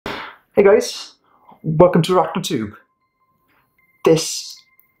Hey guys, welcome to ArachnoTube. This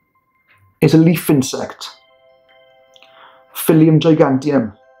is a leaf insect, Phyllium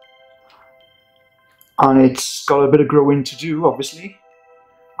giganteum, and it's got a bit of growing to do, obviously,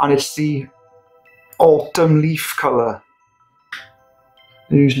 and it's the autumn leaf colour.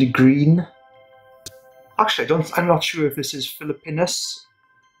 They're usually green. Actually, I'm not sure if this is Philippinus.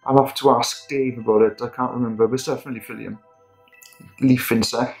 I'll have to ask Dave about it. I can't remember, but it's definitely Phyllium. Leaf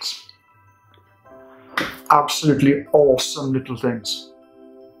insects. Absolutely awesome little things.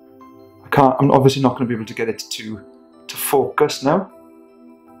 I'm obviously not going to be able to get it to focus now.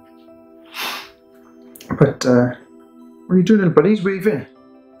 But what are you doing, little buddy? He's waving.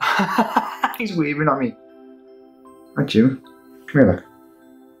 He's waving at me. Aren't you? Come here, look.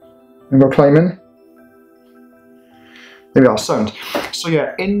 I'm going to go climbing. There we are, sound. So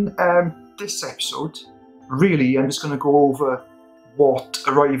yeah, in this episode, really, I'm just going to go over what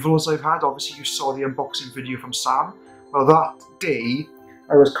arrivals I've had. Obviously you saw the unboxing video from Sam. Well, that day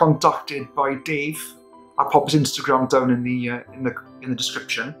I was contacted by Dave. I'll pop his Instagram down in the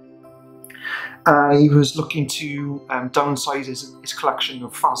description. He was looking to downsize his collection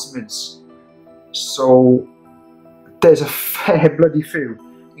of phasmids. So there's a fair bloody few,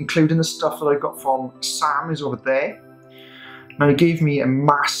 including the stuff that I got from Sam is over there. Now he gave me a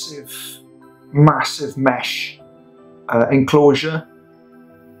massive mesh enclosure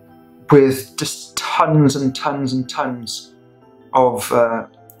with just tons and tons and tons of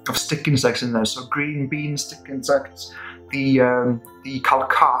stick insects in there. So green bean stick insects, the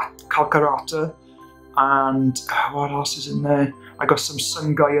calcarata, and what else is in there? I got some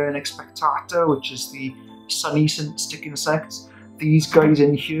Sungaea unexpectata, which is the sunny stick insects. These guys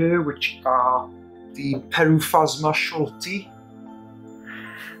in here, which are the Peruphasma schulti.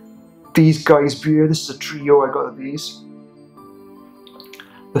 These guys here, this is a trio I got of these.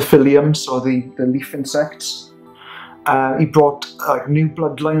 The Phyllium, so the leaf insects. He brought new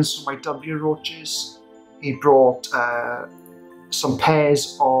bloodlines for my W roaches. He brought some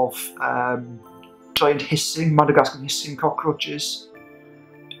pairs of giant Madagascar hissing cockroaches.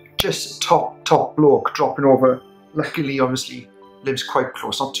 Just top bloke dropping over. Luckily, obviously, lives quite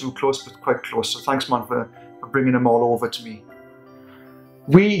close, not too close, but quite close. So thanks, man, for bringing them all over to me.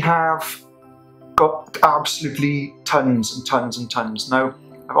 We have got absolutely tons and tons and tons. Now,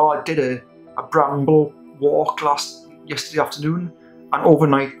 I did a bramble walk yesterday afternoon, and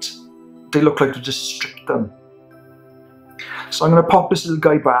overnight they look like they just stripped them. So I'm going to pop this little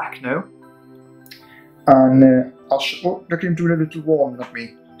guy back now, and look at him doing a little warm at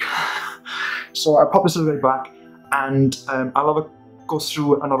me. So I'll pop this little guy back, and I'll go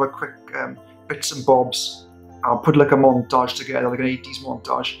through another quick bits and bobs. I'll put like a montage together, like an 80s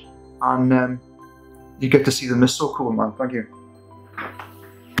montage, and you get to see them. They're so cool, man. Thank you.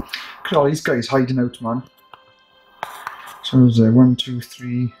 Look at all these guys hiding out, man. So there's 1, 2,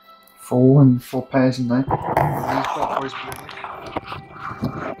 3, 4, and 4 pairs in there. These bad boys,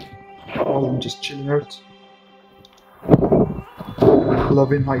 all of them just chilling out.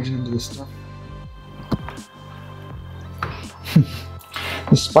 Loving hiding under this stuff.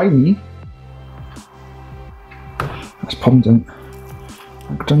 The spiny. Let's pop them down.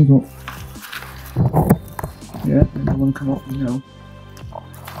 Don't go. Yeah, maybe one come up now.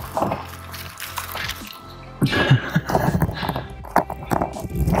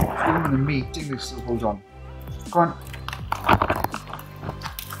 Feeling the meat, do this, hold on. Go on.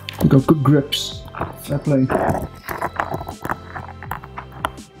 You got good grips. Fair play.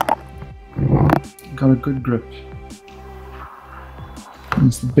 You got a good grip. And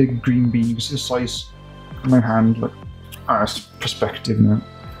it's the big green bean. You can see the size of my hand. Look. It's perspective now.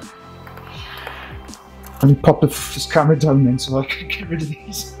 Let me pop this camera down then so I can get rid of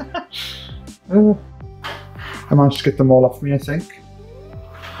these. I managed to get them all off me, I think.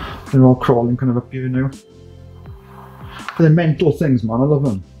 They're all crawling kind of up here now. But they're mental things, man. I love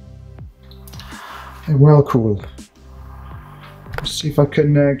them. They're well cool. Let's see if I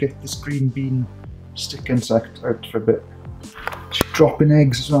can get this green bean stick insect out for a bit. She's dropping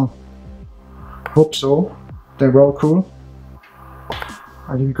eggs as well. Hope so. They're well cool.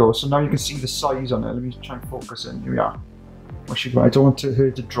 There you go. So now you can see the size on it. Let me try and focus in. Here we are. What she got? I don't want her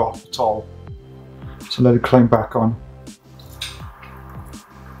to drop at all. So let it climb back on.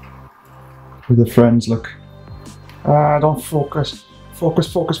 With the friends, look. Don't focus. Focus,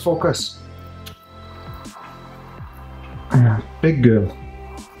 focus, focus. Yeah, big girl.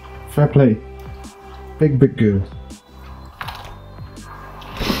 Fair play. Big girl.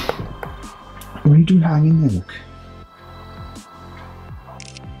 What are you doing hanging there, look?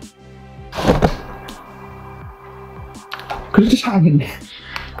 Could have just hanging there.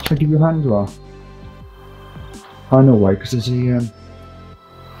 I give you a hand, or? I know why, because there's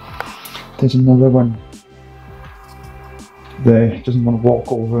another one there. Doesn't want to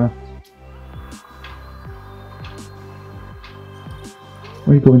walk over.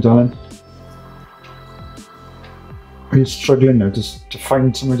 Where are you going, darling? Are you struggling now to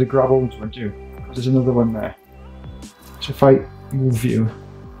find somewhere to grab onto, aren't you? Because there's another one there. So if I move you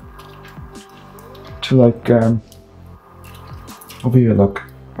to like over here, look,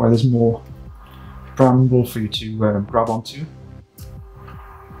 where there's more bramble for you to grab onto.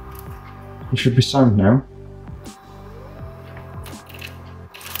 You should be sound now.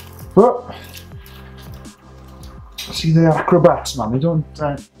 But see, the acrobats, man, they don't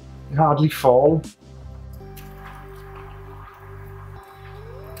they hardly fall.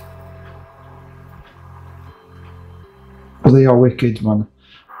 But they are wicked, man.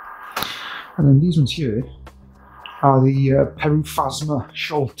 And then these ones here are the Peruphasma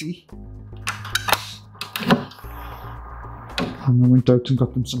Sholti. And I went out and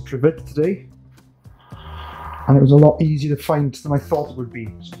got them some privet today. And it was a lot easier to find than I thought it would be.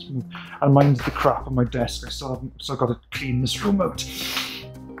 And mine's the crap on my desk. I still got to clean this room out.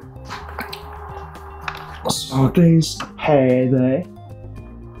 So there's a pair there.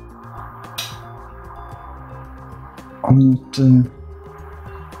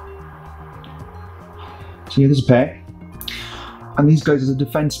 So yeah, there's a pair. And these guys are the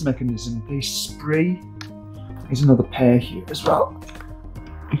defense mechanism. They spray. There's another pair here as well.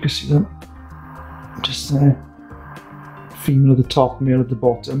 You can see them. Just there. Female at the top, male at the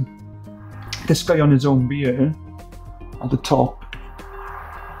bottom. This guy on his own beer at the top.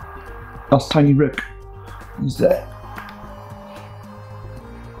 That's Tiny Rick. He's there.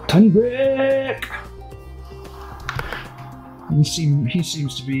 Tiny Rick! And he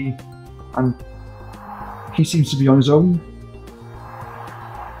seems to be on his own.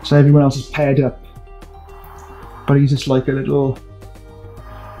 So everyone else is paired up. But he's just like a little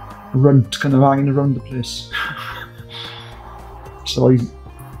runt kind of hanging around the place. So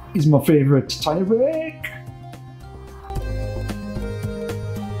he's my favourite, Tiny Rick.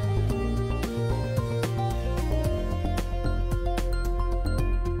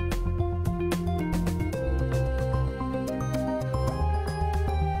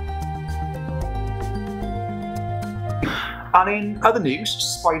 And in other news,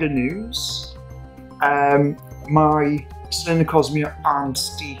 spider news, my Selenocosmia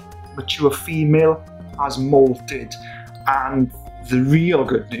anstey mature female has molted, and the real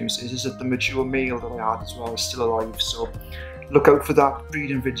good news is that the mature male that I had as well is still alive. So look out for that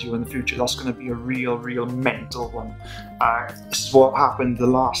breeding video in the future. That's going to be a real mental one. This is what happened the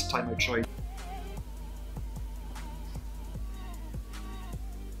last time I tried.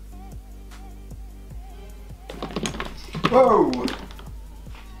 Whoa!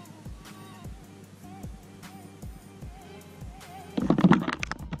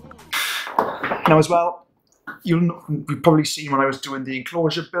 Now as well, you've probably seen when I was doing the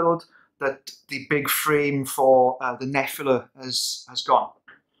enclosure build that the big frame for the Nephila has gone.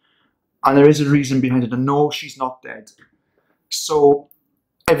 And there is a reason behind it, and no, she's not dead. So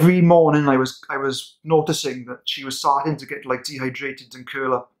every morning I was noticing that she was starting to get like dehydrated and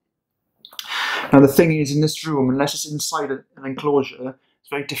curl up. Now the thing is, in this room, unless it's inside an enclosure, it's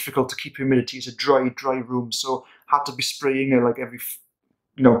very difficult to keep humidity. It's a dry room, so I had to be spraying her like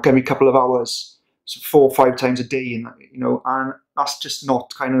every couple of hours, so 4 or 5 times a day, and that's just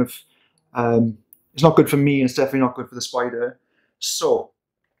not kind of, it's not good for me, and it's definitely not good for the spider. So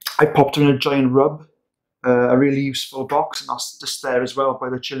I popped her in a giant rub, a really useful box, and that's just there as well by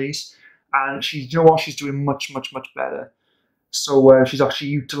the chilies. And she's doing much better. So she's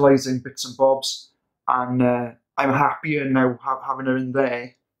actually utilising bits and bobs, and I'm happier now having her in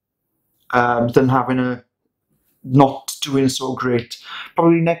there than having her not doing so great.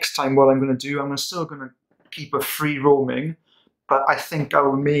 Probably next time what I'm going to do, I'm still going to keep her free roaming, but I think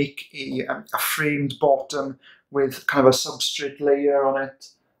I'll make a framed bottom with kind of a substrate layer on it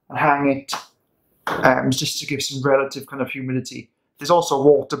and hang it just to give some relative kind of humidity. There's also a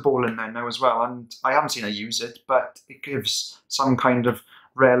water bowl in there now as well, and I haven't seen her use it, but it gives some kind of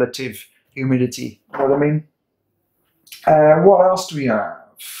relative humidity. You know what I mean? What else do we have?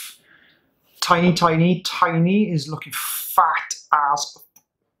 Tiny is looking fat as.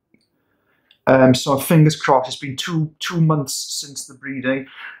 So fingers crossed. It's been two months since the breeding.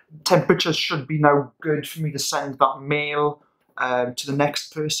 Temperatures should be now good for me to send that male to the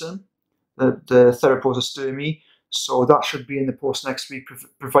next person, the Theroposa sturmi. So that should be in the post next week,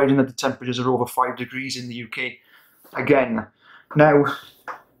 providing that the temperatures are over 5 degrees in the UK. Again, now,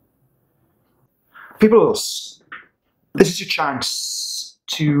 people, this is your chance.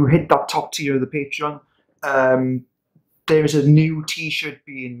 to hit that top tier of the Patreon, there is a new t-shirt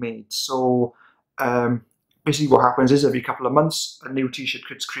being made. So basically what happens is every couple of months a new t-shirt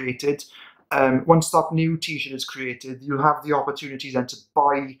gets created. Once that new t-shirt is created, you'll have the opportunity then to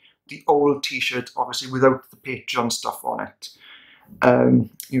buy the old t-shirt, obviously without the Patreon stuff on it.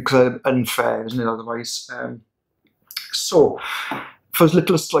 You could unfair, isn't it, otherwise? So for as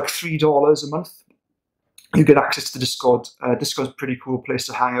little as like $3 a month, you get access to the Discord. Discord's a pretty cool place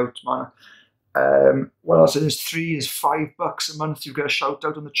to hang out, man. What else is $3 is $5 a month. You get a shout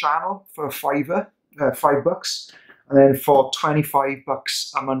out on the channel for a $5. And then for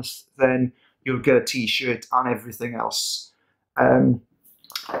 $25 a month, then you'll get a t-shirt and everything else. Bear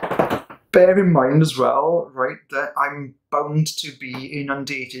in mind as well, right, that I'm bound to be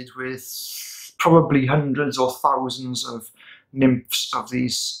inundated with probably hundreds or thousands of nymphs of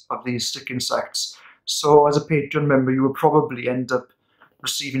these stick insects. So as a Patreon member, you will probably end up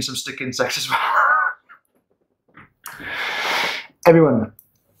receiving some stick insects as well. Everyone,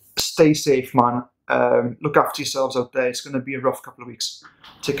 stay safe, man. Look after yourselves out there. It's going to be a rough couple of weeks.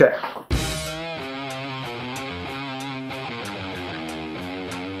 Take care.